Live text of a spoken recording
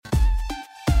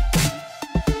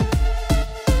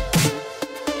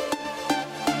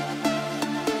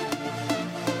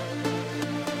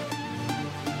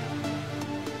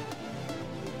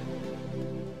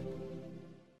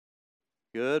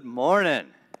morning.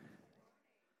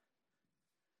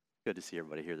 Good to see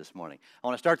everybody here this morning. I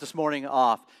want to start this morning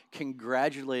off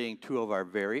congratulating two of our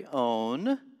very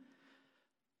own.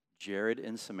 Jared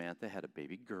and Samantha had a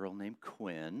baby girl named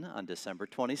Quinn on December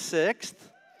 26th.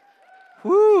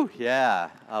 Woo!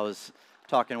 Yeah, I was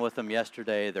talking with them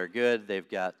yesterday. They're good. They've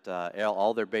got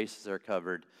all their bases are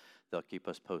covered. They'll keep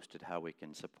us posted how we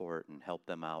can support and help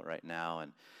them out right now.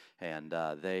 And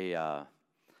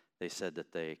they said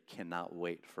that they cannot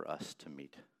wait for us to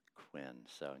meet Quinn.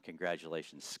 So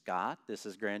congratulations, Scott. This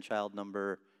is grandchild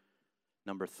number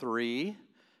 3.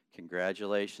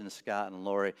 Congratulations, Scott and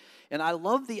Lori. And I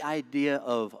love the idea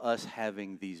of us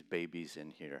having these babies in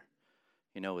here.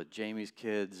 You know, with Jamie's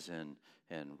kids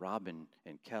and Robin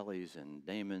and Kelly's and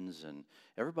Damon's and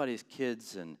everybody's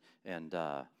kids and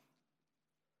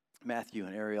Matthew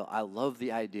and Ariel. I love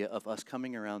the idea of us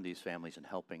coming around these families and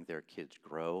helping their kids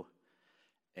grow.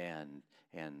 And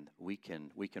we can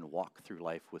walk through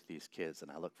life with these kids, and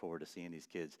I look forward to seeing these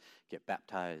kids get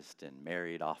baptized and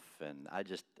married off, and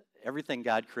everything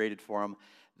God created for them,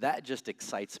 that just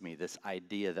excites me, this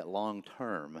idea that long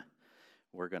term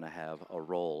we're going to have a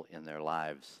role in their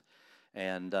lives.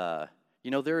 And,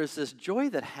 there is this joy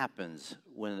that happens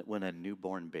when a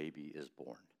newborn baby is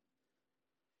born.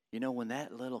 You know, when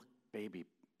that little baby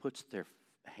puts their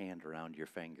hand around your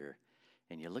finger,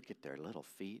 and you look at their little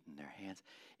feet and their hands,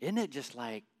 isn't it just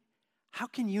like, how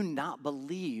can you not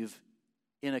believe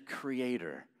in a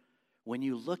creator when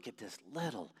you look at this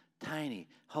little, tiny,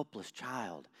 helpless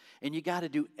child, and you got to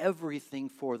do everything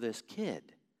for this kid?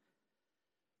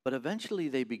 But eventually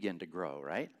they begin to grow,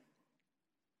 right?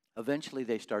 Eventually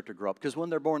they start to grow up, because when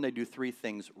they're born, they do 3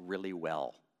 things really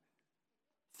well.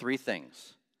 3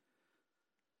 things.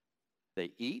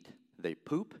 They eat, they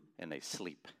poop, and they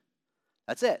sleep.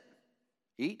 That's it.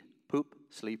 Eat, poop,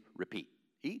 sleep, repeat.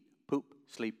 Eat, poop,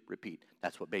 sleep, repeat.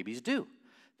 That's what babies do.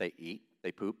 They eat,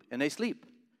 they poop, and they sleep.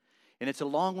 And it's a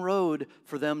long road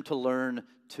for them to learn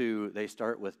they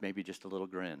start with maybe just a little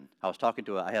grin.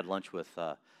 I had lunch with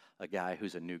a guy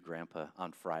who's a new grandpa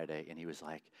on Friday, and he was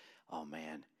like, oh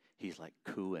man, he's like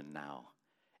cooing now.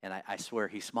 And I swear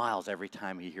he smiles every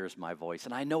time he hears my voice.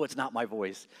 And I know it's not my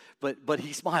voice, but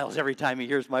he smiles every time he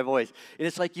hears my voice. And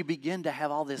it's like you begin to have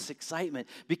all this excitement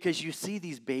because you see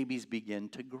these babies begin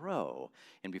to grow.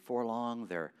 And before long,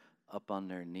 they're up on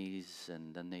their knees,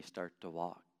 and then they start to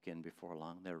walk. And before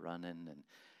long, they're running. And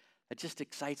it just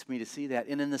excites me to see that.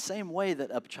 And in the same way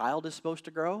that a child is supposed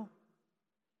to grow,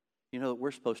 you know, we're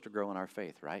supposed to grow in our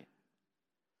faith, right?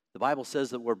 The Bible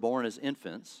says that we're born as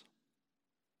infants,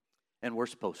 and we're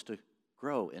supposed to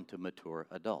grow into mature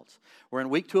adults. We're in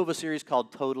week 2 of a series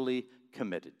called Totally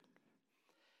Committed.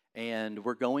 And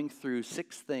we're going through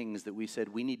 6 things that we said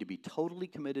we need to be totally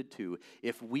committed to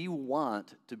if we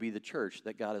want to be the church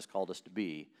that God has called us to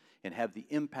be and have the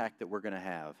impact that we're going to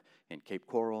have in Cape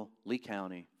Coral, Lee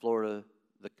County, Florida,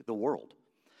 the world.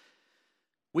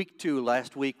 Week 2,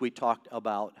 last week, we talked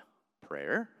about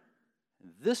prayer.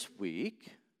 This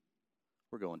week,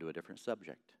 we're going to a different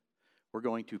subject. We're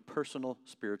going to personal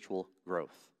spiritual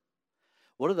growth.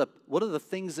 What are the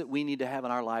things that we need to have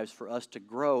in our lives for us to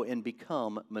grow and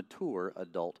become mature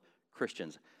adult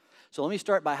Christians? So let me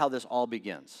start by how this all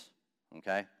begins,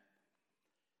 okay?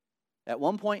 At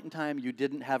one point in time, you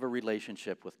didn't have a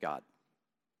relationship with God.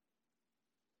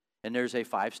 And there's a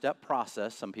 5-step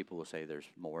process. Some people will say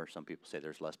there's more, some people say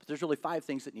there's less, but there's really 5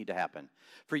 things that need to happen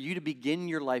for you to begin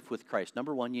your life with Christ.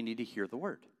 Number 1, you need to hear the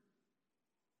word.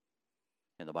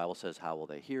 And the Bible says, how will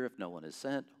they hear if no one is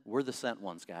sent? We're the sent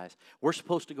ones, guys. We're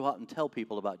supposed to go out and tell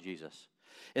people about Jesus.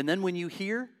 And then when you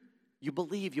hear, you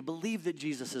believe that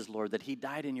Jesus is Lord, that he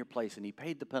died in your place and he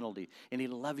paid the penalty and he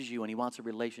loves you and he wants a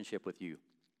relationship with you.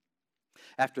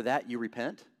 After that, you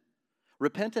repent.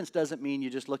 Repentance doesn't mean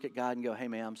you just look at God and go, hey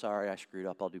man, I'm sorry, I screwed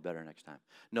up, I'll do better next time.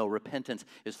 No, repentance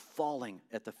is falling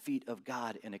at the feet of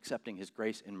God and accepting his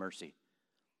grace and mercy.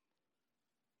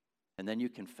 And then you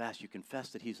confess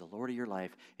that he's the Lord of your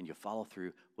life, and you follow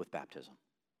through with baptism.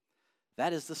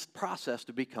 That is the process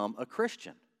to become a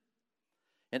Christian.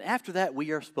 And after that, we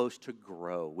are supposed to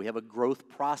grow. We have a growth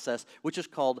process, which is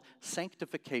called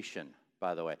sanctification,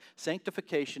 by the way.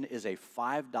 Sanctification is a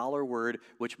 $5 word,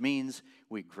 which means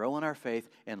we grow in our faith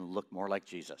and look more like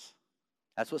Jesus.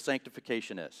 That's what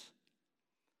sanctification is.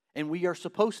 And we are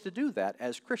supposed to do that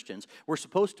as Christians. We're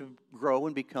supposed to grow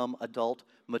and become adult,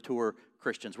 mature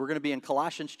Christians. We're going to be in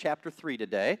Colossians chapter 3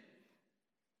 today.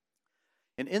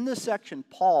 And in this section,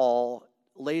 Paul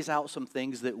lays out some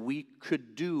things that we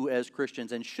could do as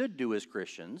Christians and should do as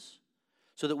Christians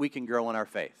so that we can grow in our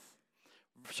faith.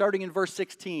 Starting in verse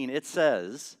 16, it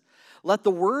says, "Let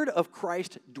the word of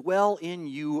Christ dwell in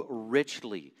you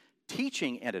richly,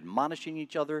 teaching and admonishing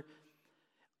each other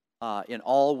in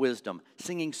all wisdom,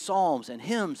 singing psalms and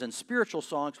hymns and spiritual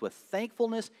songs with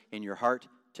thankfulness in your heart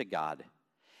to God.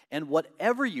 And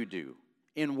whatever you do,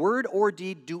 in word or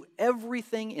deed, do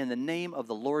everything in the name of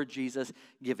the Lord Jesus,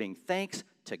 giving thanks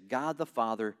to God the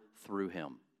Father through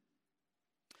him.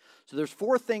 So there's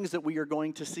 4 things that we are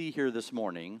going to see here this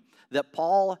morning that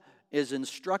Paul is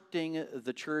instructing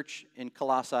the church in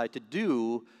Colossae to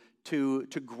do to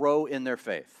grow in their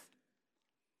faith.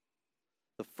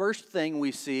 The first thing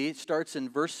we see starts in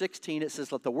verse 16. It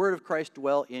says, let the word of Christ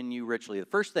dwell in you richly. The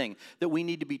first thing that we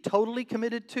need to be totally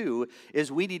committed to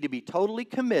is we need to be totally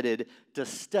committed to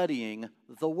studying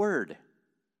the word.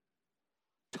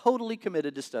 Totally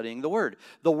committed to studying the word.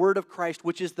 The word of Christ,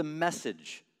 which is the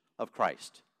message of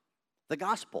Christ. The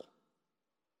gospel.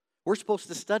 We're supposed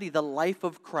to study the life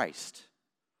of Christ.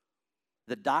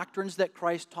 The doctrines that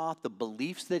Christ taught, the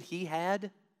beliefs that he had.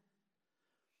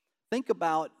 Think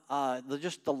about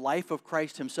just the life of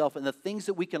Christ himself and the things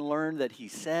that we can learn that he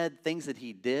said, things that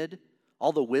he did,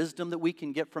 all the wisdom that we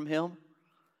can get from him.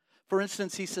 For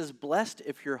instance, he says, blessed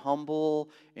if you're humble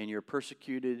and you're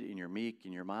persecuted and you're meek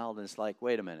and you're mild. And it's like,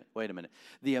 wait a minute.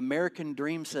 The American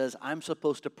dream says I'm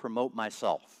supposed to promote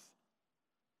myself.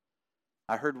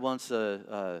 I heard once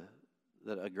that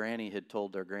a granny had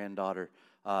told their granddaughter,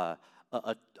 a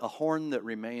horn that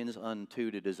remains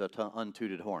untooted is an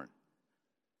untooted horn.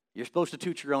 You're supposed to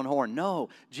toot your own horn. No,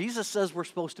 Jesus says we're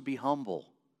supposed to be humble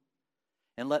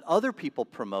and let other people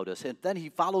promote us. And then he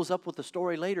follows up with the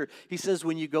story later. He says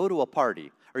when you go to a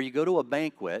party or you go to a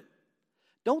banquet,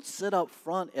 don't sit up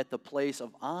front at the place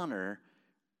of honor,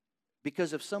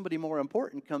 because if somebody more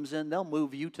important comes in, they'll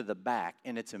move you to the back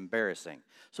and it's embarrassing.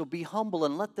 So be humble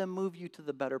and let them move you to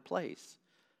the better place.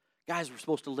 Guys, we're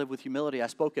supposed to live with humility. I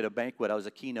spoke at a banquet. I was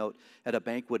a keynote at a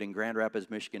banquet in Grand Rapids,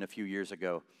 Michigan a few years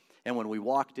ago. And when we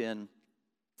walked in,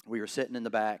 we were sitting in the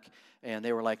back, and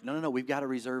they were like, no, we've got a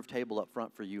reserved table up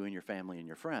front for you and your family and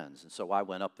your friends. And so I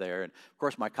went up there, and of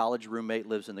course my college roommate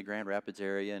lives in the Grand Rapids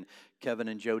area, and Kevin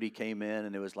and Jody came in,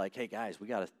 and it was like, hey guys, we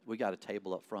got a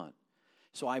table up front.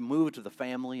 So I moved the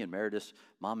family, and Meredith's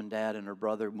mom and dad and her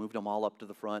brother, moved them all up to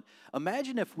the front.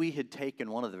 Imagine if we had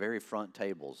taken one of the very front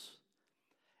tables,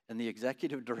 and the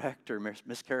executive director,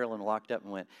 Miss Carolyn, walked up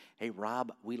and went, hey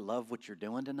Rob, we love what you're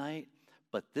doing tonight,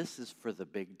 but this is for the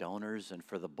big donors and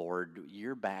for the board.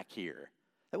 You're back here.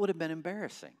 That would have been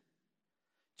embarrassing.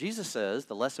 Jesus says,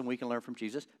 the lesson we can learn from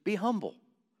Jesus, be humble.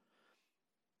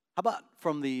 How about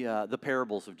from the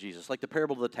parables of Jesus, like the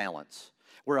parable of the talents,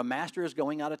 where a master is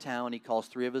going out of town. He calls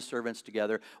 3 of his servants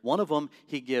together. One of them,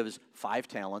 he gives 5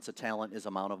 talents. A talent is an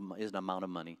amount of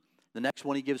money. The next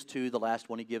one he gives 2. The last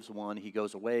one he gives 1. He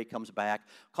goes away, comes back,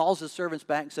 calls his servants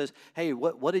back and says, hey,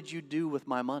 what did you do with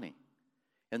my money?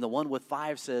 And the one with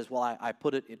 5 says, well, I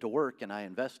put it to work and I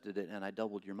invested it and I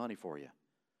doubled your money for you.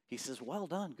 He says, well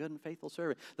done, good and faithful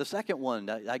servant. The second one,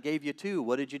 I gave you 2.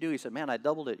 What did you do? He said, man, I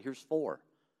doubled it. Here's 4.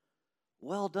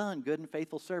 Well done, good and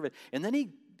faithful servant. And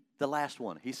then the last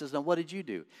one, he says, now what did you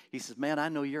do? He says, man, I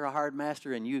know you're a hard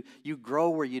master, and you grow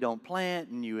where you don't plant,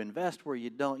 and you invest where you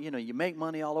don't, you make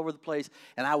money all over the place,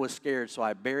 and I was scared, so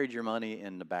I buried your money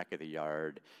in the back of the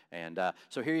yard. And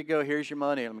so here you go, here's your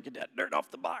money. Let me get that dirt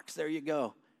off the box. There you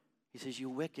go. He says, you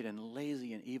wicked and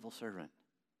lazy and evil servant.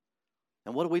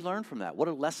 And what do we learn from that? What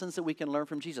are lessons that we can learn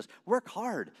from Jesus? Work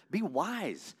hard. Be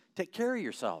wise. Take care of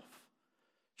yourself.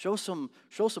 Show some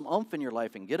oomph in your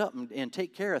life and get up and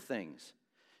take care of things.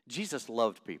 Jesus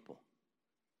loved people.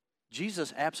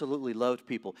 Jesus absolutely loved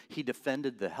people. He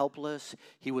defended the helpless.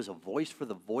 He was a voice for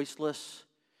the voiceless.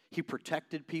 He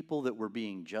protected people that were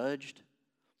being judged.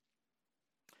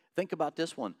 Think about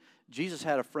this one. Jesus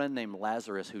had a friend named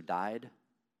Lazarus who died.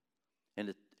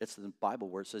 And it's in the Bible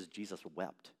where it says Jesus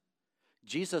wept.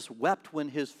 Jesus wept when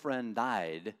his friend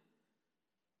died,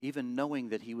 even knowing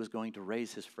that he was going to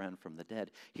raise his friend from the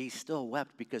dead. He still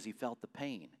wept because he felt the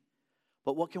pain.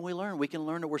 But what can we learn? We can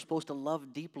learn that we're supposed to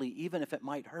love deeply, even if it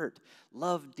might hurt.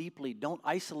 Love deeply. Don't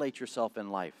isolate yourself in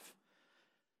life.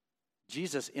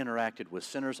 Jesus interacted with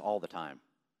sinners all the time.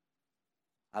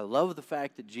 I love the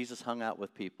fact that Jesus hung out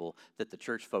with people that the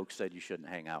church folks said you shouldn't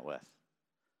hang out with.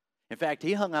 In fact,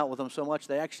 he hung out with them so much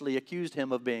they actually accused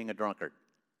him of being a drunkard.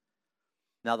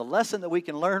 Now, the lesson that we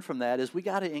can learn from that is we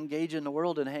got to engage in the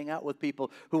world and hang out with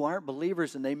people who aren't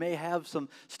believers, and they may have some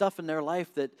stuff in their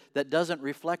life that doesn't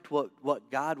reflect what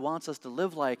God wants us to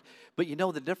live like. But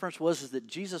the difference was that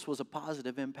Jesus was a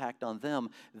positive impact on them.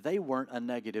 They weren't a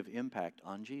negative impact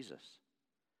on Jesus.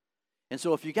 And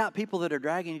so if you got people that are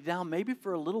dragging you down, maybe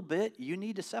for a little bit you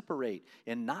need to separate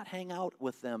and not hang out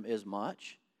with them as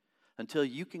much. until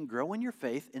you can grow in your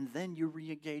faith, and then you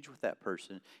re-engage with that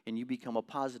person and you become a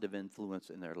positive influence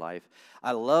in their life.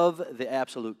 I love the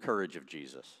absolute courage of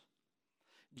Jesus.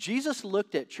 Jesus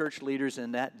looked at church leaders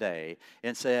in that day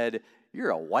and said,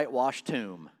 "You're a whitewashed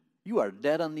tomb. You are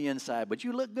dead on the inside, but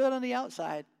you look good on the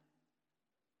outside."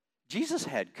 Jesus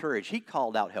had courage. He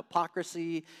called out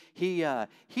hypocrisy. He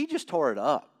just tore it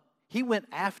up. He went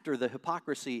after the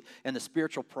hypocrisy and the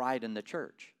spiritual pride in the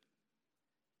church.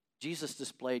 Jesus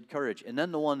displayed courage. And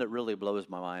then the one that really blows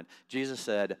my mind, Jesus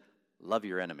said, love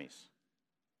your enemies.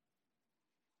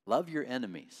 Love your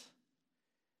enemies.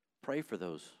 Pray for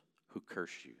those who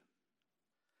curse you.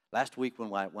 Last week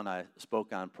when I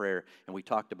spoke on prayer and we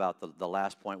talked about the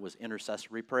last point was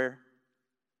intercessory prayer,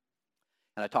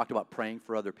 and I talked about praying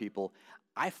for other people,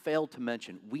 I failed to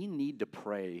mention we need to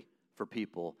pray for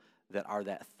people that are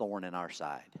that thorn in our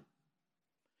side.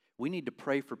 We need to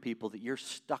pray for people that you're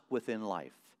stuck with in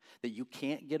life, that you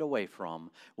can't get away from,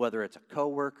 whether it's a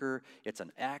coworker, it's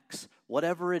an ex,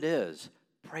 whatever it is.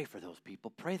 Pray for those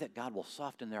people. Pray that God will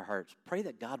soften their hearts. Pray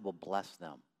that God will bless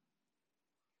them.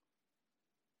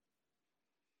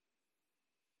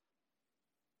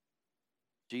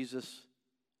 Jesus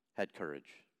had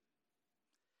courage.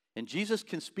 And Jesus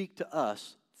can speak to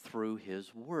us through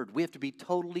his word. We have to be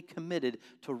totally committed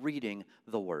to reading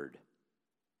the word.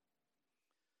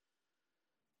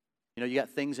 You know, you got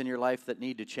things in your life that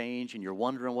need to change and you're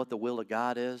wondering what the will of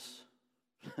God is.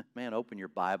 Man, open your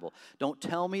Bible. Don't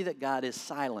tell me that God is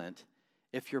silent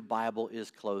if your Bible is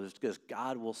closed, because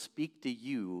God will speak to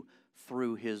you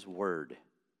through his word.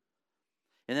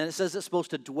 And then it says it's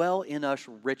supposed to dwell in us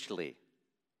richly.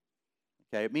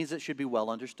 Okay, it means it should be well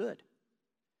understood.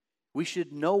 We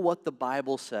should know what the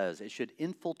Bible says. It should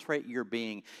infiltrate your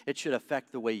being. It should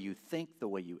affect the way you think, the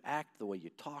way you act, the way you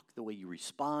talk, the way you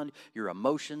respond, your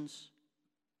emotions.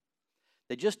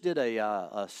 They just did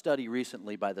a study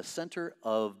recently by the Center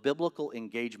of Biblical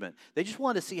Engagement. They just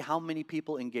wanted to see how many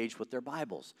people engaged with their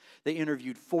Bibles. They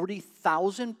interviewed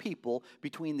 40,000 people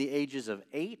between the ages of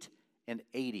 8 and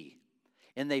 80.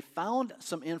 And they found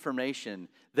some information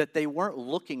that they weren't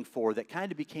looking for that kind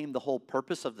of became the whole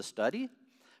purpose of the study.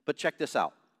 But check this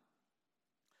out.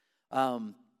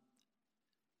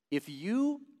 If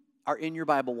you are in your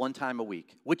Bible one time a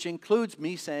week, which includes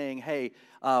me saying, hey,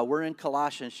 we're in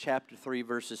Colossians chapter 3,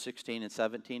 verses 16 and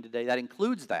 17 today. That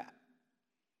includes that.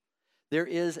 There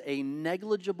is a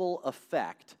negligible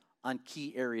effect on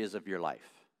key areas of your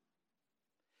life.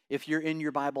 If you're in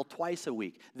your Bible twice a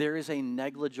week, there is a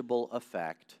negligible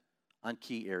effect on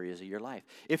key areas of your life.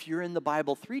 If you're in the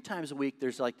Bible 3 times a week,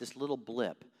 there's like this little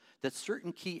blip that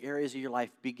certain key areas of your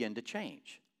life begin to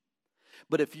change.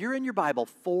 But if you're in your Bible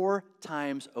 4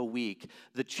 times a week,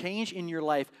 the change in your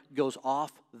life goes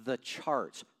off the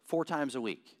charts 4 times a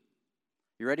week.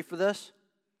 You ready for this?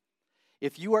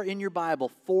 If you are in your Bible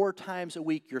 4 times a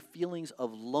week, your feelings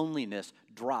of loneliness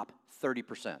drop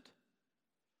 30%.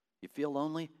 You feel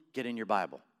lonely? Get in your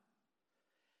Bible.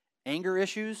 Anger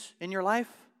issues in your life?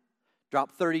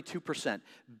 Drop 32%.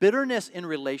 Bitterness in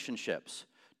relationships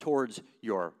towards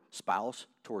your spouse,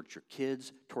 towards your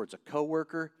kids, towards a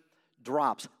coworker,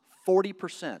 drops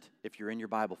 40% if you're in your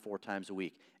Bible 4 times a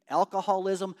week.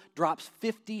 Alcoholism drops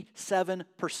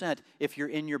 57% if you're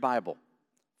in your Bible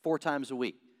 4 times a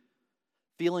week.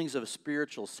 Feelings of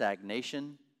spiritual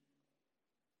stagnation,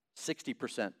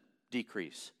 60%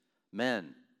 decrease.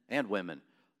 Men and women.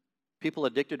 People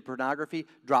addicted to pornography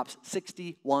drops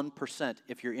 61%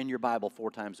 if you're in your Bible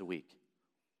 4 times a week.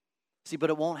 See,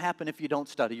 but it won't happen if you don't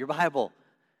study your Bible.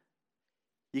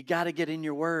 You got to get in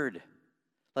your word.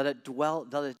 Let it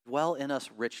dwell in us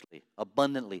richly,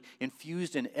 abundantly,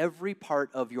 infused in every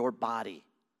part of your body.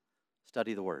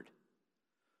 Study the word.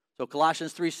 So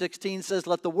Colossians 3:16 says,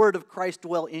 let the word of Christ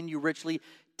dwell in you richly,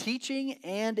 teaching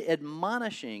and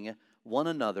admonishing one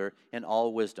another in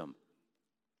all wisdom.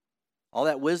 All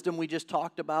that wisdom we just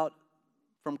talked about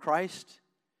from Christ,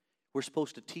 we're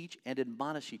supposed to teach and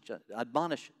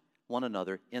admonish one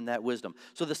another in that wisdom.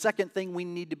 So the second thing we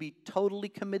need to be totally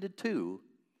committed to,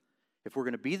 if we're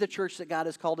going to be the church that God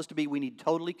has called us to be, we need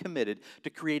totally committed to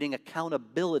creating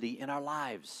accountability in our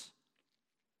lives.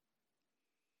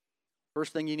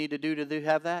 First thing you need to do to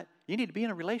have that, you need to be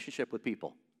in a relationship with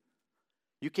people.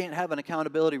 You can't have an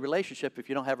accountability relationship if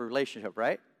you don't have a relationship,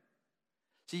 right?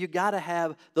 So you got to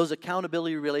have those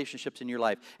accountability relationships in your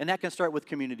life. And that can start with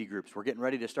community groups. We're getting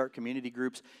ready to start community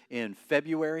groups in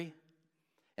February.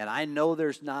 And I know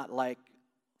there's not like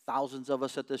thousands of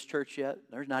us at this church yet.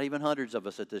 There's not even hundreds of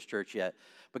us at this church yet.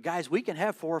 But guys, we can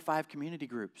have 4 or 5 community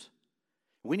groups.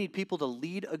 We need people to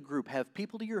lead a group. Have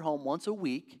people to your home once a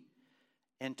week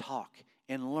and talk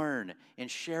and learn and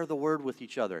share the word with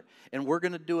each other. And we're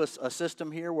going to do a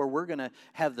system here where we're going to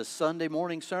have the Sunday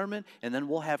morning sermon, and then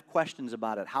we'll have questions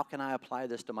about it. How can I apply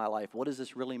this to my life? What does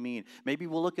this really mean? Maybe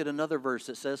we'll look at another verse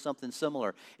that says something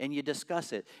similar, and you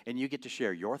discuss it, and you get to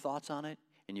share your thoughts on it,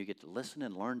 and you get to listen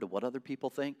and learn to what other people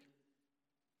think.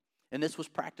 And this was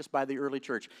practiced by the early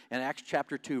church. In Acts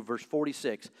chapter 2, verse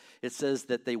 46, it says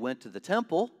that they went to the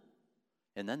temple,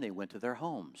 and then they went to their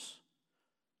homes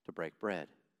to break bread.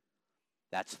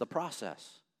 That's the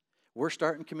process. We're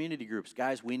starting community groups.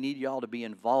 Guys, we need y'all to be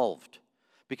involved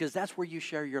because that's where you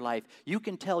share your life. You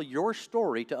can tell your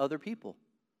story to other people.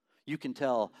 You can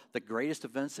tell the greatest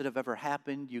events that have ever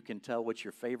happened. You can tell what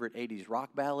your favorite 80s rock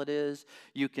ballad is.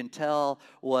 You can tell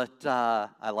what,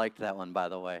 I liked that one, by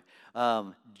the way,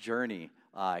 Journey.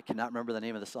 I cannot remember the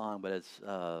name of the song, but it's,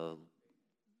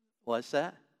 what's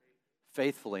that?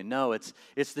 Faithfully. No, it's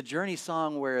the Journey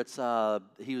song where it's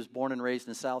he was born and raised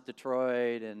in South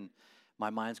Detroit, and my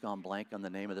mind's gone blank on the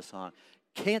name of the song.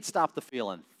 Can't Stop the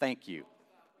Feeling. Thank you.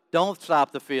 Don't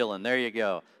Stop the Feeling. There you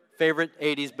go. Favorite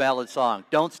 80s ballad song.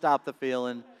 Don't Stop the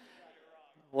Feeling.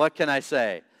 What can I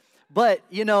say? But,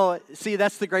 you know, see,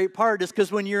 that's the great part is because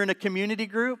when you're in a community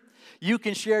group, you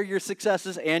can share your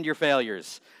successes and your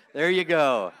failures. There you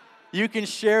go. You can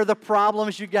share the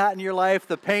problems you got in your life,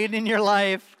 the pain in your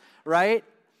life. Right?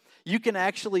 You can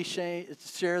actually share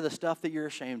the stuff that you're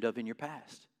ashamed of in your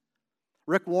past.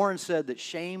 Rick Warren said that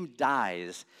shame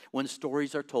dies when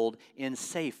stories are told in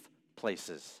safe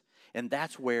places. And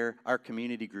that's where our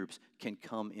community groups can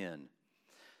come in.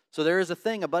 So there is a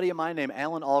thing a buddy of mine named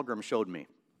Alan Algram showed me.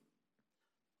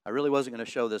 I really wasn't going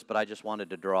to show this, but I just wanted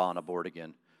to draw on a board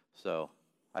again. So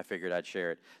I figured I'd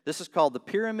share it. This is called the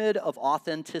Pyramid of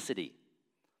Authenticity.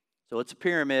 So it's a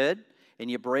pyramid, and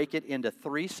you break it into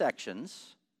 3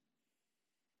 sections.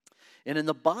 And in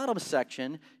the bottom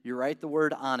section, you write the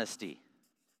word honesty.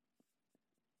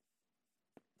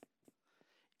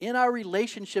 In our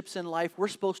relationships in life, we're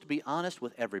supposed to be honest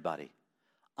with everybody.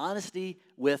 Honesty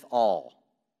with all.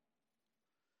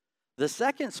 The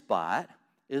second spot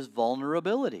is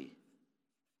vulnerability.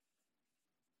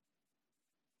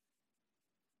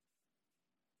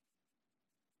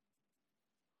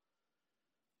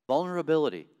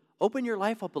 Vulnerability. Open your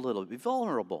life up a little. Be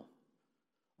vulnerable.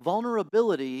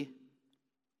 Vulnerability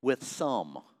with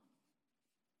some.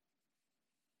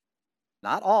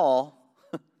 Not all,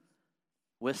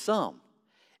 with some.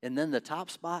 And then the top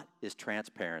spot is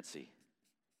transparency.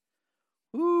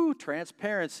 Ooh,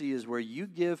 transparency is where you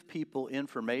give people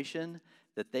information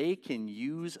that they can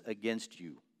use against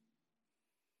you.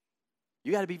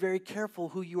 You got to be very careful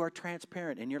who you are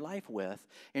transparent in your life with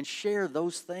and share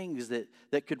those things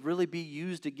that could really be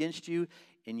used against you,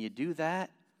 and you do that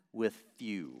with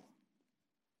few.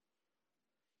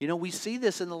 You know, we see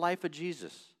this in the life of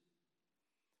Jesus.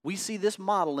 We see this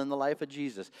model in the life of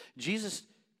Jesus. Jesus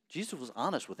was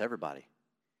honest with everybody.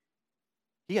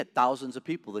 He had thousands of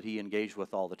people that he engaged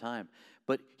with all the time,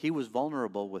 but he was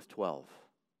vulnerable with 12.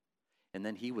 And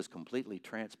then he was completely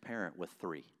transparent with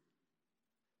 3.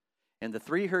 And the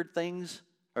 3 heard things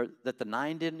that the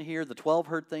 9 didn't hear. The 12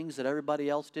 heard things that everybody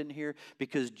else didn't hear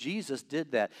because Jesus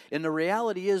did that. And the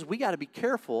reality is we got to be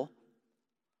careful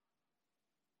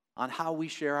on how we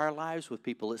share our lives with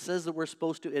people. It says that we're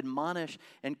supposed to admonish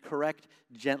and correct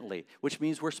gently, which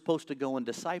means we're supposed to go and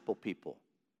disciple people.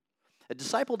 A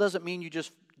disciple doesn't mean you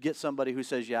just get somebody who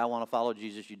says, yeah, I want to follow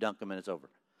Jesus, you dunk them and it's over.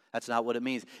 That's not what it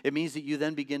means. It means that you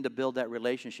then begin to build that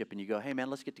relationship and you go, hey man,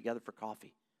 let's get together for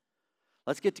coffee.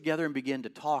 Let's get together and begin to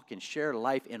talk and share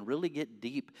life and really get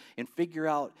deep and figure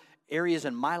out areas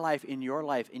in my life, in your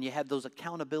life, and you have those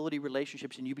accountability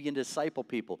relationships and you begin to disciple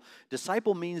people.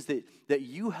 Disciple means that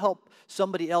you help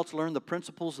somebody else learn the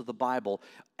principles of the Bible.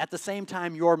 At the same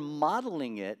time, you're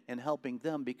modeling it and helping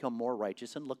them become more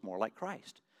righteous and look more like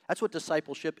Christ. That's what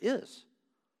discipleship is.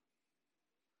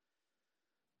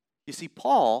 You see,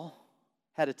 Paul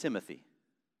had a Timothy.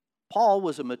 Paul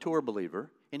was a mature believer,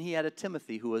 and he had a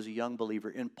Timothy who was a young believer,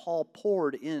 and Paul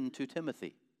poured into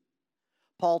Timothy.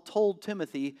 Paul told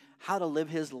Timothy how to live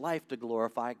his life to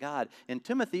glorify God. And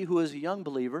Timothy, who was a young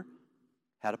believer,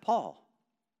 had a Paul.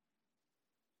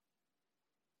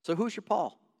 So who's your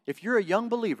Paul? If you're a young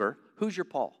believer, who's your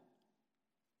Paul?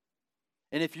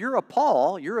 And if you're a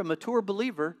Paul, you're a mature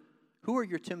believer, who are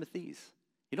your Timothys?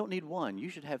 You don't need one. You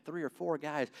should have 3 or 4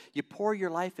 guys you pour your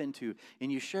life into,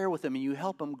 and you share with them, and you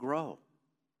help them grow.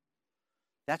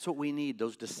 That's what we need,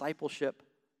 those discipleship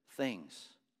things.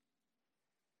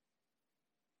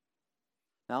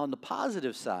 Now, on the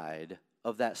positive side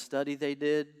of that study they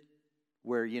did,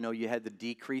 where, you had the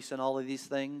decrease in all of these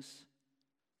things,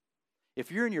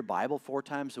 if you're in your Bible 4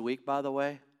 times a week, by the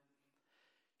way,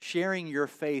 Sharing your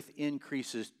faith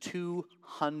increases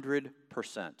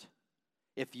 200%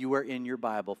 if you are in your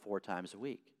Bible 4 times a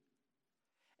week.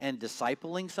 And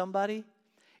discipling somebody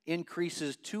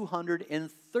increases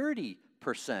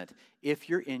 230% if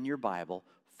you're in your Bible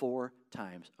 4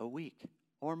 times a week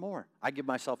or more. I give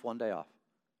myself 1 day off,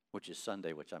 which is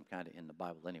Sunday, which I'm kind of in the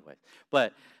Bible anyway.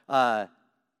 But guys,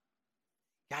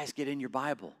 get in your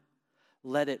Bible.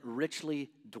 Let it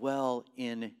richly dwell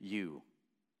in you.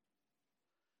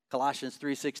 Colossians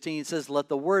 3:16 says, "Let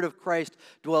the word of Christ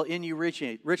dwell in you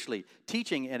richly,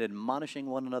 teaching and admonishing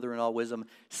one another in all wisdom,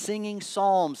 singing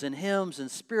psalms and hymns and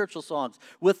spiritual songs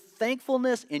with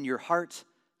thankfulness in your hearts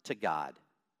to God."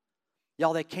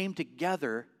 Y'all, they came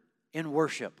together in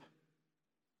worship.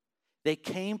 They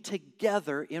came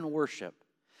together in worship.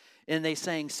 And they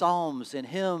sang psalms and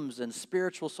hymns and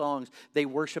spiritual songs. They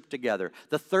worshiped together.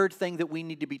 The third thing that we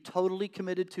need to be totally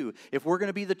committed to, if we're going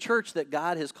to be the church that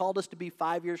God has called us to be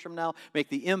 5 years from now, make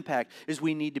the impact, is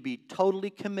we need to be totally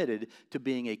committed to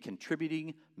being a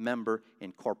contributing member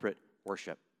in corporate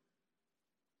worship.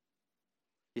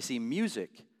 You see,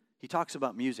 music, he talks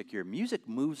about music here. Music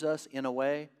moves us in a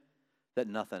way that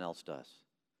nothing else does.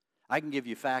 I can give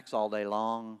you facts all day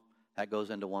long. That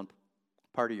goes into one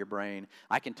part of your brain.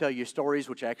 I can tell you stories,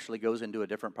 which actually goes into a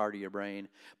different part of your brain.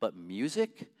 But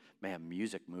music, man,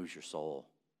 music moves your soul.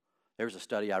 There was a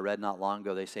study I read not long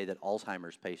ago. They say that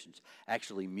Alzheimer's patients,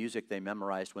 actually music they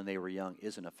memorized when they were young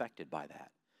isn't affected by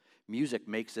that. Music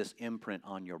makes this imprint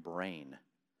on your brain.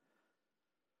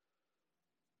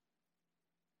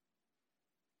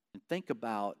 And think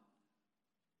about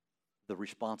the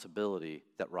responsibility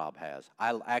that Rob has.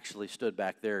 I actually stood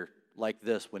back there like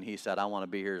this when he said, "I want to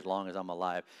be here as long as I'm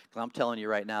alive." Because I'm telling you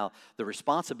right now, the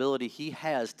responsibility he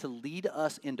has to lead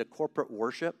us into corporate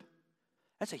worship,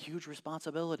 that's a huge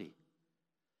responsibility.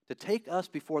 To take us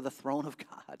before the throne of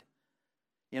God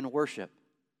in worship,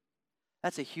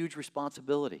 that's a huge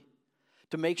responsibility.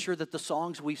 To make sure that the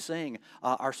songs we sing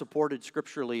are supported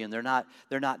scripturally and they're not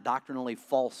doctrinally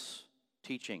false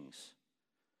teachings.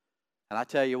 And I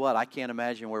tell you what, I can't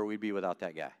imagine where we'd be without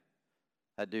that guy.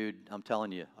 That dude, I'm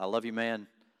telling you, I love you, man.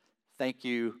 Thank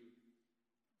you.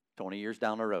 20 years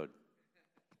down the road.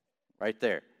 Right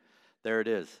there. There it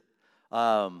is.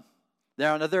 Now,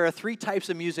 there are 3 types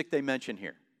of music they mention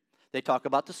here. They talk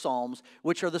about the Psalms,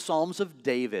 which are the Psalms of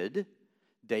David.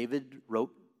 David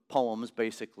wrote poems,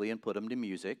 basically, and put them to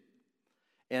music.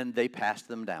 And they passed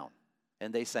them down.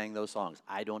 And they sang those songs.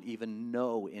 I don't even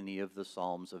know any of the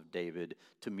Psalms of David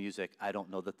to music. I don't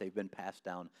know that they've been passed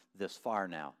down this far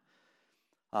now.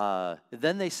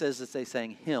 Then they says that they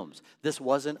sang hymns. This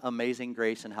wasn't Amazing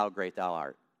Grace and How Great Thou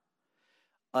Art.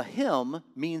 A hymn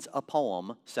means a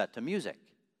poem set to music,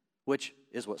 which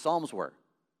is what Psalms were.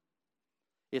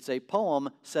 It's a poem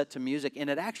set to music, and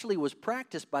it actually was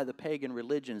practiced by the pagan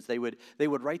religions. They would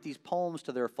write these poems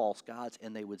to their false gods,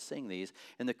 and they would sing these.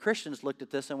 And the Christians looked at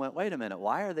this and went, wait a minute,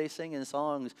 why are they singing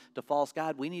songs to false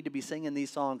God? We need to be singing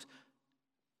these songs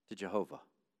to Jehovah,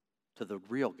 to the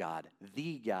real God,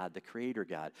 the creator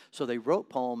God. So they wrote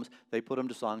poems, they put them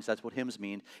to songs, that's what hymns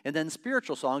mean. And then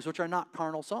spiritual songs, which are not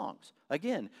carnal songs.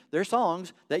 Again, they're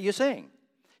songs that you sing.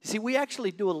 You see, we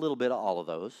actually do a little bit of all of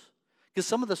those, because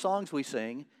some of the songs we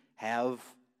sing have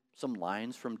some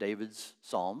lines from David's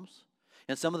Psalms,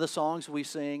 and some of the songs we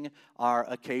sing are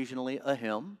occasionally a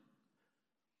hymn.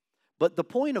 But the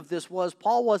point of this was,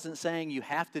 Paul wasn't saying you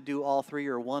have to do all 3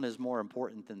 or one is more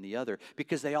important than the other,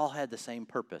 because they all had the same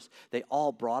purpose. They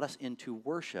all brought us into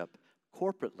worship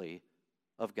corporately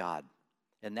of God.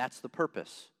 And that's the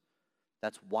purpose.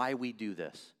 That's why we do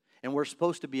this. And we're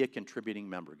supposed to be a contributing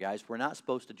member, guys. We're not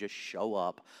supposed to just show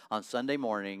up on Sunday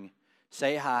morning,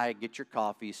 say hi, get your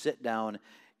coffee, sit down,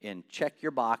 and check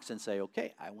your box and say,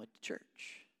 okay, I went to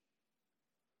church.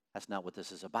 That's not what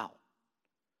this is about.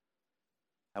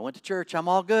 I went to church, I'm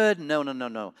all good.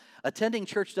 No. Attending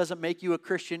church doesn't make you a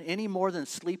Christian any more than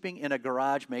sleeping in a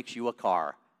garage makes you a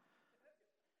car.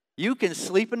 You can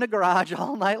sleep in the garage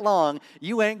all night long.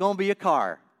 You ain't going to be a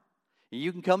car.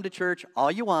 You can come to church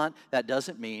all you want. That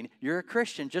doesn't mean you're a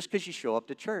Christian just because you show up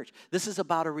to church. This is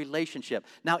about a relationship.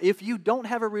 Now, if you don't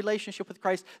have a relationship with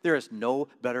Christ, there is no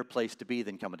better place to be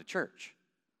than coming to church.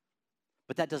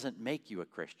 But that doesn't make you a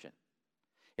Christian.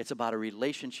 It's about a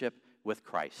relationship with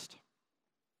Christ.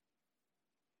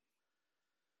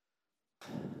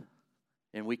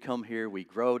 And we come here, we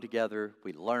grow together,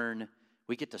 we learn,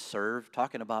 we get to serve.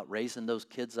 Talking about raising those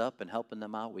kids up and helping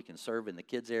them out, we can serve in the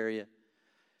kids area.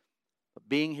 But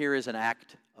being here is an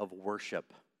act of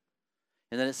worship.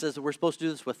 And then it says that we're supposed to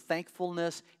do this with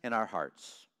thankfulness in our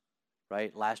hearts,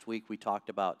 right? Last week we talked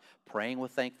about praying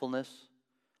with thankfulness.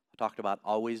 I talked about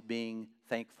always being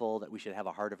thankful, that we should have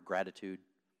a heart of gratitude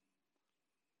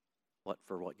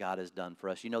for what God has done for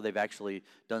us. You know, they've actually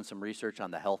done some research on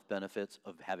the health benefits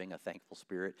of having a thankful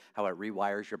spirit, how it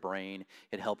rewires your brain.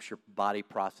 It helps your body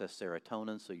process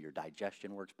serotonin so your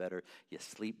digestion works better. You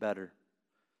sleep better.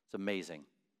 It's amazing.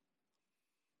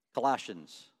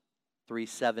 Colossians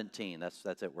 3:17.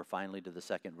 That's it. We're finally to the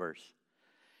second verse.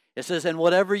 It says, "And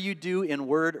whatever you do in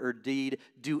word or deed,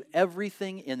 do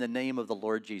everything in the name of the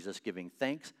Lord Jesus, giving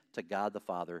thanks to God the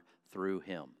Father through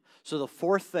him." So the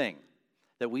fourth thing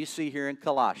that we see here in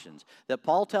Colossians, that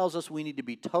Paul tells us we need to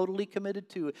be totally committed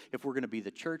to if we're going to be the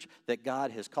church that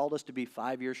God has called us to be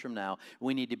 5 years from now.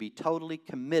 We need to be totally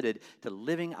committed to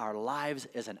living our lives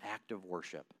as an act of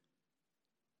worship.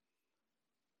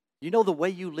 You know, the way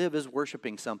you live is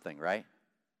worshiping something, right?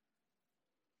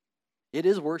 It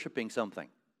is worshiping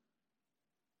something.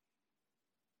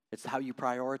 It's how you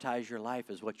prioritize your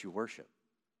life is what you worship.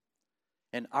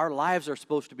 And our lives are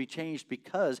supposed to be changed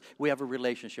because we have a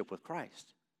relationship with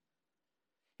Christ.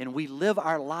 And we live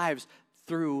our lives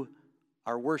through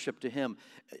our worship to him.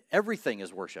 Everything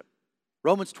is worship.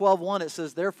 Romans 12:1, it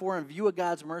says, "Therefore, in view of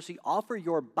God's mercy, offer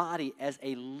your body as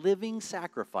a living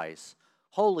sacrifice,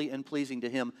 holy and pleasing to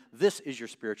him. This is your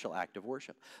spiritual act of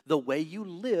worship." The way you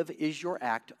live is your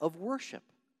act of worship.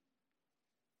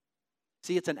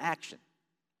 See, it's an action.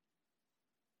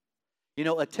 You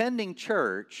know, attending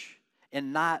church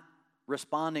and not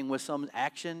responding with some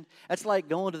action, that's like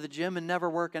going to the gym and never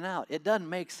working out. It doesn't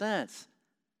make sense.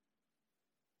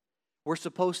 We're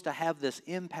supposed to have this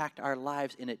impact our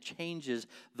lives, and it changes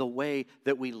the way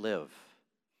that we live.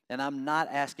 And I'm not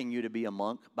asking you to be a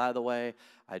monk, by the way.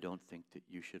 I don't think that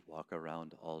you should walk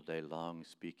around all day long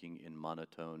speaking in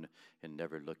monotone and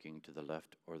never looking to the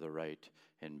left or the right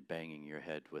and banging your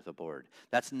head with a board.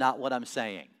 That's not what I'm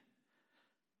saying.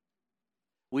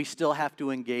 We still have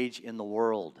to engage in the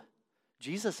world.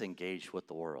 Jesus engaged with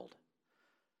the world.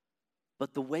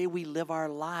 But the way we live our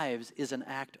lives is an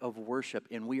act of worship,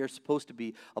 and we are supposed to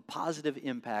be a positive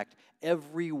impact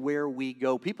everywhere we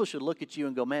go. People should look at you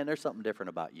and go, "Man, there's something different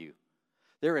about you.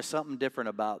 There is something different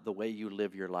about the way you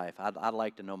live your life. I'd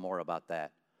like to know more about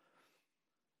that."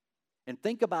 And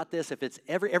think about this, if it's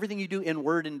everything you do in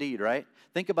word and deed, right?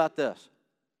 Think about this.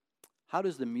 How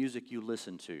does the music you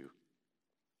listen to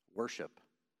worship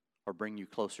or bring you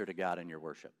closer to God in your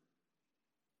worship?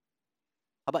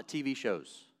 How about TV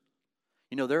shows?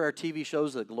 You know, there are TV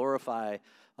shows that glorify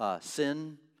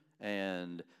sin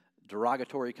and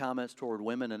derogatory comments toward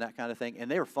women and that kind of thing, and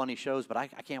they are funny shows, but I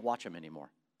can't watch them anymore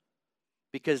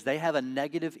because they have a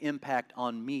negative impact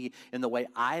on me in the way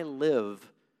I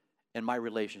live in my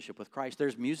relationship with Christ.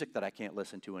 There's music that I can't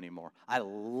listen to anymore. I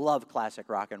love classic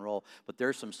rock and roll, but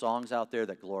there's some songs out there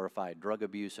that glorify drug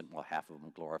abuse, and well, half of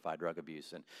them glorify drug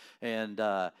abuse, and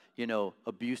you know,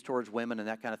 abuse towards women and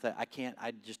that kind of thing.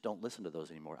 I just don't listen to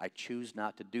those anymore. I choose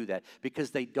not to do that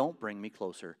because they don't bring me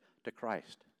closer to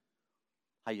Christ.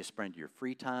 How you spend your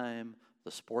free time,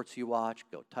 the sports you watch,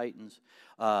 go Titans.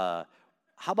 How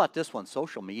about this one,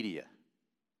 social media?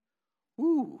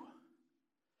 Woo!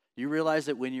 You realize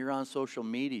that when you're on social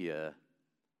media,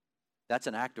 that's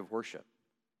an act of worship.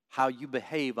 How you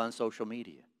behave on social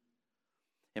media.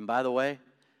 And by the way,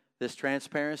 this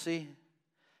transparency,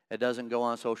 it doesn't go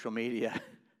on social media.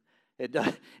 It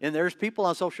does, and there's people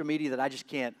on social media that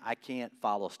I can't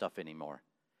follow stuff anymore.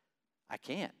 I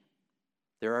can't.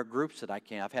 There are groups that I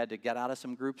can't. I've had to get out of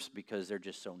some groups because they're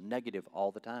just so negative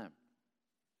all the time.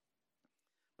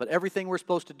 But everything we're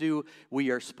supposed to do, we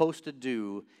are supposed to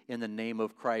do in the name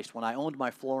of Christ. When I owned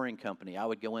my flooring company, I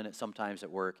would go in it sometimes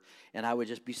at work, and I would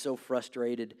just be so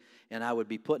frustrated, and I would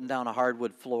be putting down a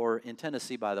hardwood floor. In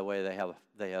Tennessee, by the way,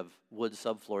 they have wood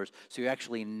subfloors, so you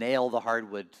actually nail the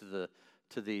hardwood to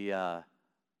the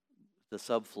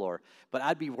subfloor. But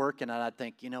I'd be working, and I'd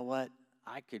think, you know what?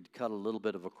 I could cut a little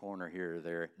bit of a corner here or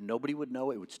there. Nobody would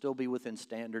know. It would still be within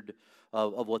standard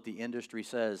of what the industry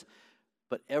says.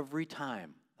 But every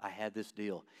time I had this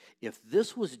deal, if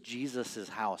this was Jesus'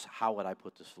 house, how would I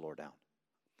put this floor down?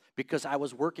 Because I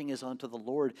was working as unto the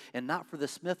Lord and not for the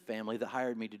Smith family that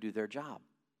hired me to do their job.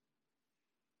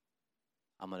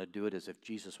 I'm going to do it as if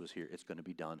Jesus was here. It's going to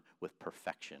be done with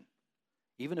perfection.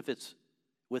 Even if it's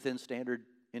within standard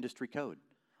industry code,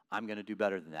 I'm going to do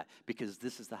better than that because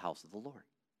this is the house of the Lord.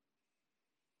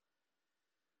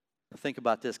 Think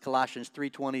about this. Colossians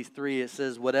 3:23, it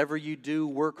says, "Whatever you do,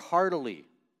 work heartily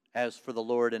as for the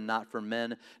Lord and not for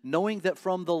men, knowing that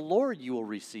from the Lord you will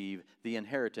receive the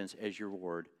inheritance as your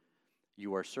reward.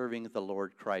 You are serving the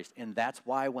Lord Christ." And that's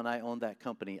why when I owned that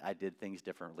company, I did things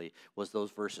differently, was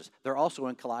those verses. They're also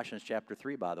in Colossians chapter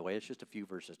 3, by the way. It's just a few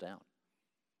verses down.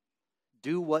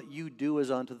 Do what you do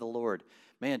as unto the Lord.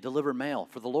 Man, deliver mail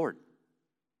for the Lord.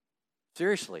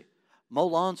 Seriously. Mow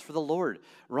lawns for the Lord.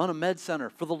 Run a med center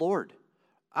for the Lord.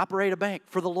 Operate a bank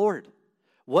for the Lord.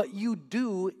 What you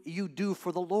do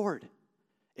for the Lord.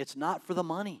 It's not for the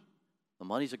money. The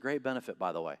money's a great benefit,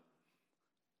 by the way.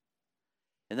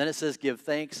 And then it says, give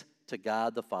thanks to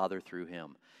God the Father through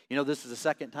him. You know, this is the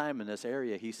second time in this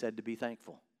area he said to be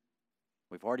thankful.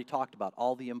 We've already talked about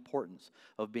all the importance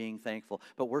of being thankful,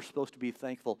 but we're supposed to be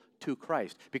thankful to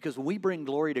Christ. Because when we bring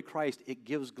glory to Christ, it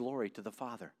gives glory to the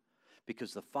Father.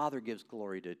 Because the Father gives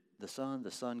glory to the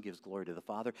Son gives glory to the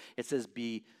Father. It says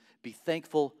be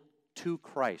thankful to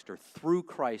Christ, or through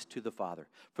Christ to the Father,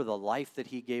 for the life that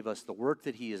he gave us, the work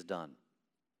that he has done,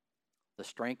 the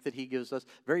strength that he gives us,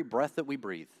 very breath that we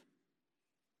breathe.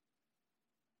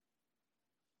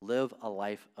 Live a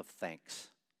life of thanks.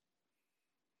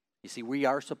 You see, we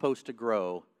are supposed to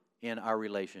grow in our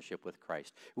relationship with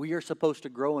Christ. We are supposed to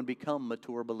grow and become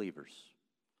mature believers.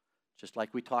 Just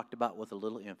like we talked about with the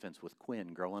little infants, with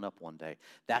Quinn growing up one day.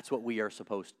 That's what we are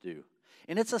supposed to do.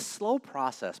 And it's a slow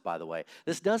process, by the way.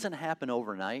 This doesn't happen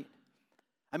overnight.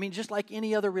 I mean, just like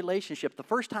any other relationship, the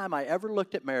first time I ever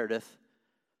looked at Meredith,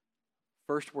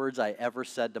 first words I ever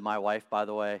said to my wife, by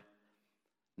the way,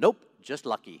 nope, just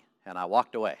lucky. And I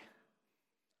walked away.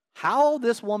 How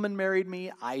this woman married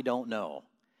me, I don't know.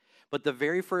 But the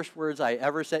very first words I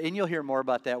ever said, and you'll hear more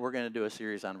about that. We're going to do a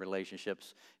series on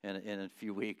relationships in a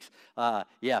few weeks.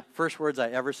 First words I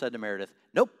ever said to Meredith,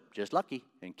 nope, just lucky,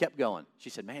 and kept going. She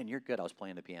said, man, you're good. I was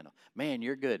playing the piano. Man,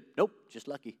 you're good. Nope, just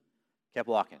lucky. Kept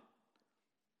walking.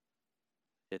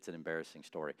 It's an embarrassing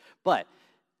story. But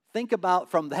think about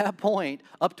from that point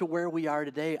up to where we are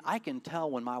today. I can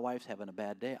tell when my wife's having a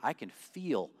bad day. I can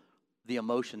feel the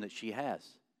emotion that she has.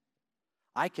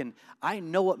 I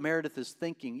know what Meredith is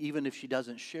thinking, even if she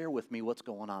doesn't share with me what's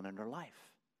going on in her life.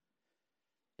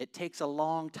 It takes a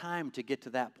long time to get to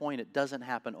that point. It doesn't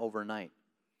happen overnight.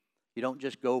 You don't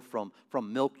just go from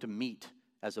milk to meat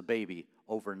as a baby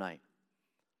overnight.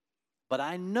 But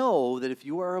I know that if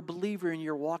you are a believer and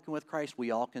you're walking with Christ,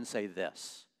 we all can say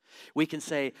this. We can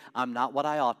say, I'm not what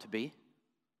I ought to be.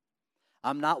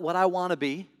 I'm not what I want to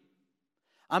be.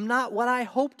 I'm not what I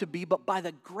hope to be, but by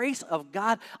the grace of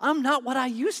God, I'm not what I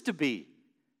used to be.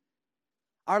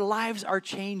 Our lives are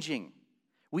changing.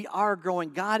 We are growing.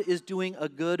 God is doing a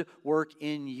good work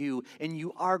in you, and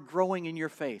you are growing in your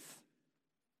faith.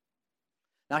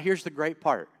 Now, here's the great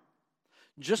part.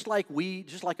 Just like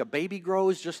a baby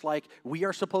grows, just like we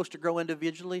are supposed to grow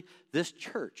individually, this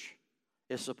church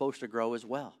is supposed to grow as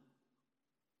well.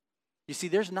 You see,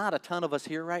 there's not a ton of us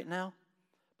here right now,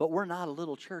 but we're not a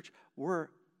little church. We're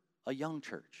a young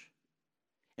church,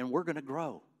 and we're going to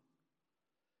grow.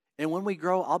 And when we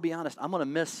grow, I'll be honest, I'm going to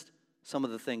miss some of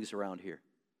the things around here.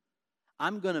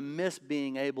 I'm going to miss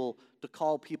being able to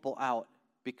call people out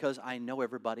because I know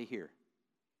everybody here.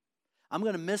 I'm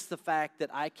going to miss the fact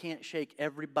that I can't shake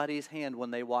everybody's hand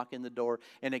when they walk in the door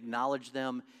and acknowledge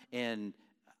them, and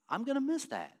I'm going to miss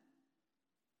that.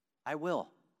 I will.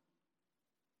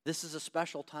 This is a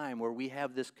special time where we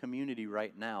have this community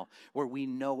right now where we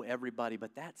know everybody,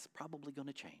 but that's probably going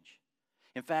to change.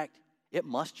 In fact, it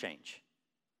must change.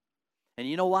 And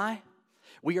you know why?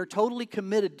 We are totally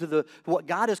committed to what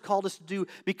God has called us to do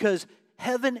because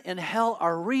heaven and hell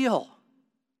are real.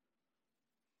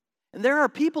 And there are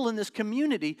people in this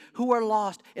community who are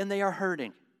lost and they are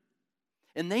hurting.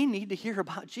 And they need to hear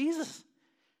about Jesus.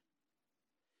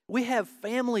 We have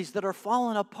families that are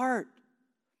falling apart,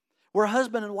 where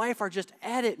husband and wife are just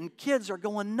at it and kids are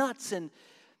going nuts. And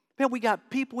man, we got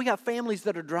families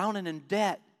that are drowning in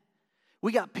debt.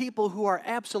 We got people who are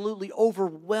absolutely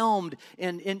overwhelmed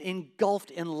and engulfed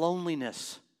in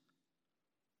loneliness.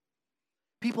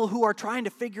 People who are trying to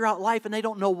figure out life and they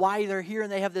don't know why they're here,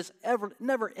 and they have this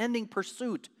never-ending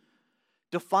pursuit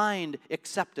to find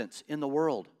acceptance in the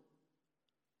world.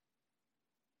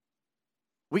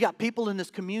 We got people in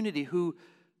this community who,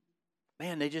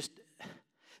 man,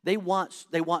 they want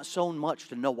so much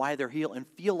to know why they're here and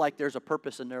feel like there's a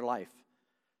purpose in their life.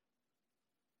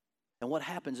 And what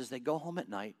happens is they go home at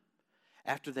night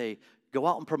after they go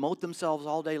out and promote themselves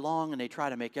all day long and they try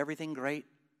to make everything great,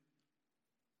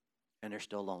 and they're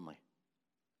still lonely.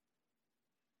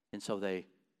 And so they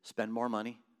spend more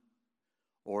money,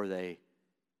 or they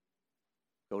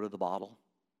go to the bottle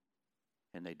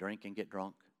and they drink and get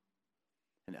drunk,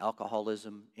 and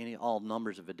alcoholism, all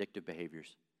numbers of addictive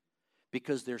behaviors,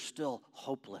 because they're still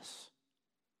hopeless.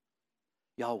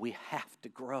 Y'all, we have to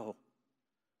grow.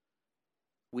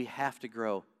 We have to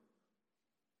grow.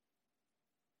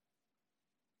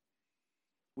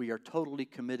 We are totally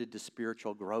committed to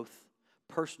spiritual growth,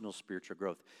 personal spiritual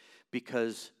growth.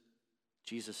 because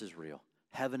Jesus is real.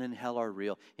 Heaven and hell are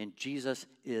real, and Jesus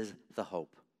is the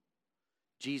hope.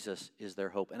 Jesus is their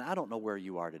hope. And I don't know where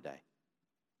you are today.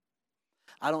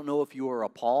 I don't know if you are a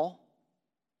Paul,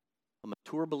 a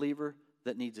mature believer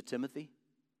that needs a Timothy.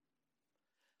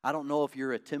 I don't know if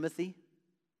you're a Timothy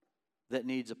that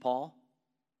needs a Paul.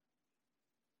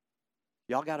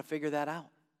 Y'all got to figure that out.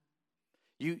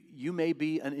 You may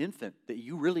be an infant that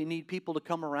you really need people to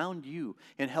come around you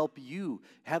and help you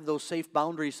have those safe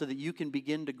boundaries so that you can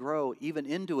begin to grow even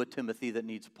into a Timothy that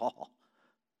needs Paul.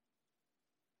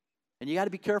 And you got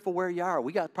to be careful where you are.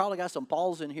 We probably got some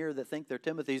Pauls in here that think they're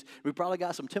Timothys. We probably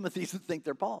got some Timothys that think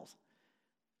they're Pauls.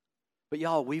 But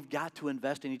y'all, we've got to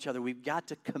invest in each other. We've got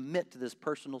to commit to this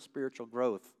personal spiritual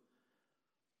growth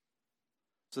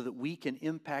so that we can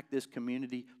impact this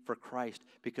community for Christ,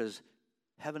 because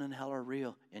heaven and hell are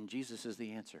real, and Jesus is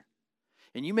the answer.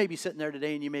 And you may be sitting there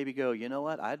today and you maybe go, you know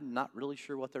what, I'm not really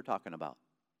sure what they're talking about.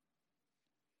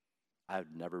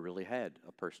 I've never really had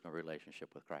a personal relationship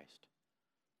with Christ.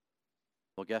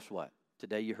 Well, guess what?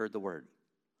 Today you heard the word.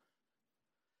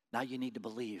 Now you need to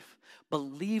believe.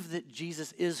 Believe that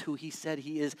Jesus is who he said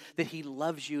he is, that he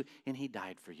loves you and he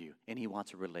died for you, and he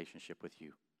wants a relationship with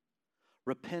you.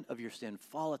 Repent of your sin.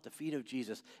 Fall at the feet of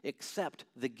Jesus. Accept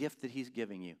the gift that he's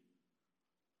giving you.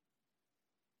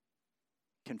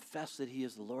 Confess that he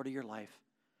is the Lord of your life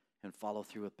and follow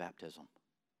through with baptism.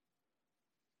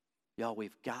 Y'all,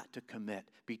 we've got to commit,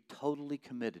 be totally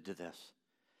committed to this,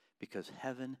 because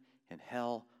heaven and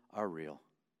hell are real.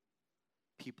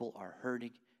 People are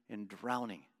hurting and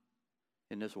drowning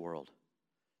in this world,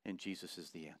 and Jesus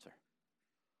is the answer.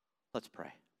 Let's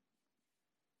pray.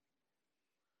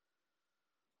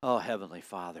 Oh, Heavenly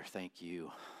Father, thank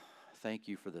you. Thank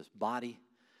you for this body.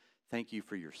 Thank you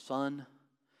for your Son.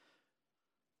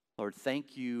 Lord,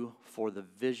 thank you for the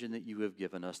vision that you have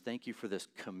given us. Thank you for this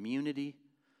community.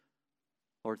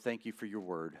 Lord, thank you for your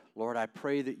word. Lord, I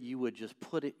pray that you would just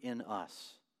put it in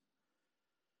us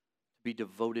to be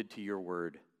devoted to your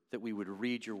word, that we would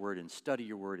read your word and study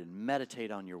your word and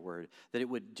meditate on your word, that it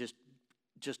would just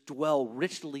dwell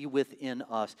richly within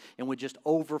us and would just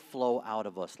overflow out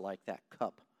of us like that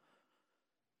cup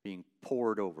being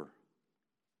poured over.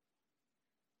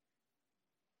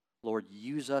 Lord,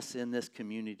 use us in this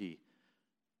community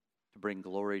to bring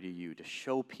glory to you, to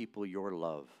show people your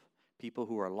love, people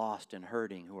who are lost and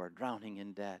hurting, who are drowning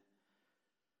in debt,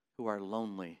 who are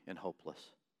lonely and hopeless.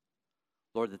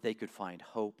 Lord, that they could find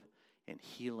hope and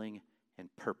healing and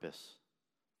purpose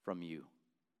from you.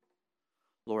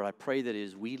 Lord, I pray that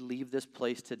as we leave this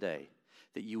place today,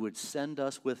 that you would send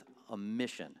us with a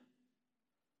mission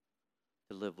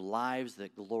to live lives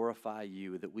that glorify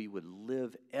you, that we would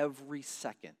live every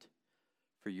second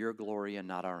for your glory and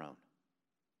not our own.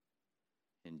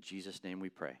 In Jesus' name we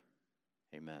pray.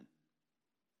 Amen.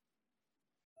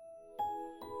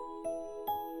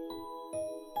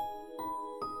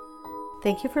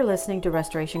 Thank you for listening to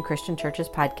Restoration Christian Church's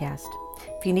podcast.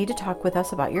 If you need to talk with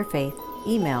us about your faith,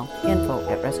 email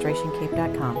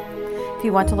info@restorationcape.com. If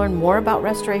you want to learn more about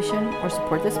Restoration or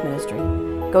support this ministry,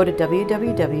 go to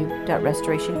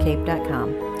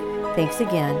www.restorationcape.com. Thanks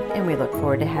again, and we look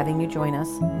forward to having you join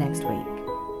us next week.